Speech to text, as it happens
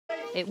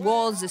It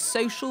was a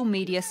social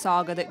media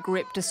saga that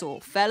gripped us all,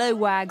 fellow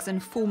wags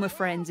and former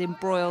friends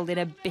embroiled in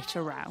a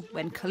bitter row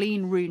when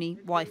Coleen Rooney,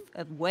 wife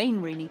of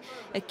Wayne Rooney,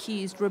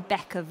 accused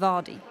Rebekah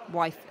Vardy,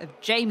 wife of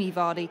Jamie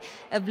Vardy,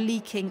 of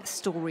leaking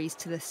stories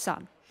to The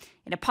Sun.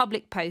 In a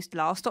public post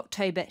last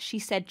October, she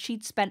said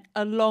she'd spent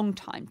a long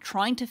time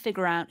trying to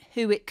figure out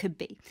who it could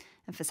be.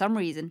 And for some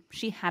reason,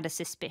 she had a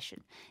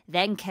suspicion.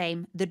 Then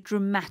came the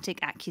dramatic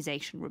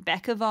accusation.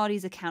 Rebekah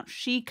Vardy's account,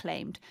 she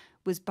claimed,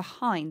 was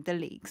behind the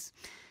leaks.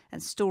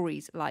 And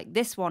stories like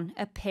this one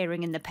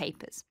appearing in the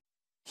papers.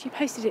 She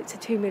posted it to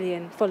 2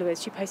 million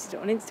followers. She posted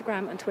it on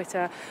Instagram and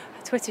Twitter.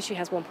 Twitter, she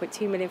has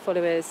 1.2 million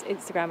followers.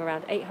 Instagram,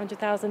 around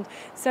 800,000.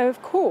 So,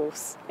 of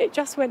course, it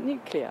just went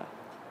nuclear.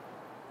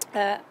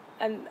 And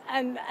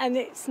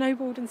it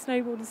snowballed and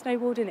snowballed and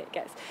snowballed, and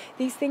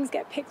these things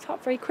get picked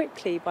up very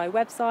quickly by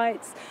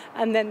websites,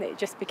 and then it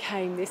just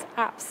became this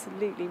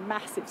absolutely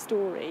massive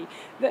story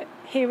that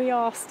here we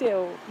are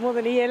still, more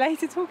than a year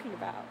later, talking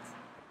about.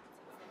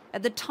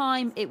 At the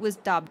time, it was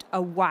dubbed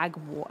a wag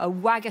war, a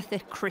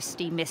Wagatha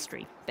Christie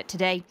mystery. But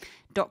today,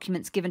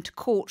 documents given to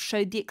court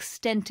showed the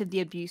extent of the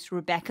abuse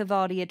Rebekah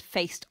Vardy had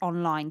faced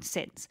online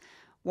since.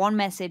 One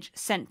message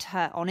sent to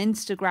her on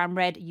Instagram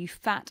read, "You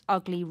fat,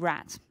 ugly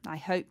rat. I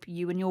hope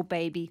you and your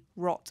baby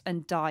rot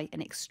and die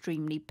an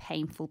extremely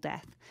painful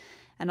death."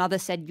 Another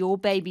said, "Your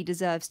baby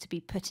deserves to be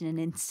put in an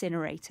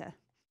incinerator."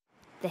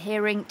 The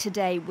hearing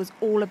today was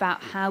all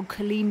about how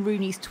Coleen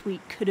Rooney's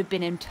tweet could have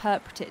been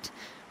interpreted.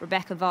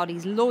 Rebekah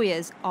Vardy's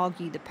lawyers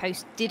argue the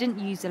post didn't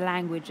use the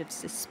language of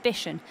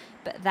suspicion,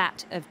 but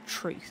that of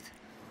truth.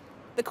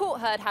 The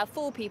court heard how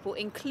 4 people,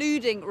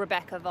 including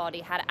Rebekah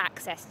Vardy, had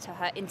access to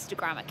her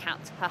Instagram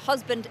account. Her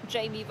husband,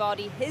 Jamie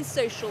Vardy, his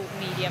social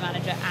media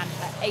manager and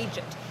her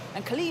agent.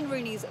 And Coleen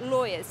Rooney's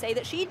lawyers say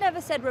that she never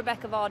said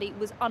Rebekah Vardy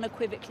was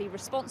unequivocally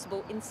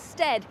responsible.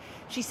 Instead,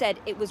 she said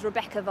it was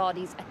Rebekah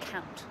Vardy's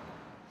account.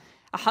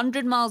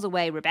 100 miles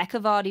away, Rebekah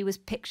Vardy was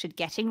pictured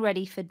getting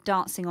ready for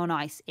dancing on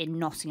ice in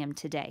Nottingham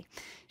today.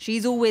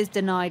 She's always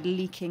denied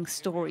leaking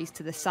stories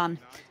to The Sun.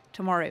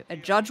 Tomorrow, a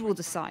judge will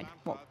decide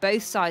what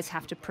both sides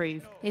have to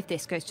prove if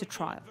this goes to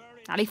trial.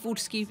 Ali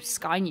Fortescue,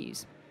 Sky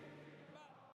News.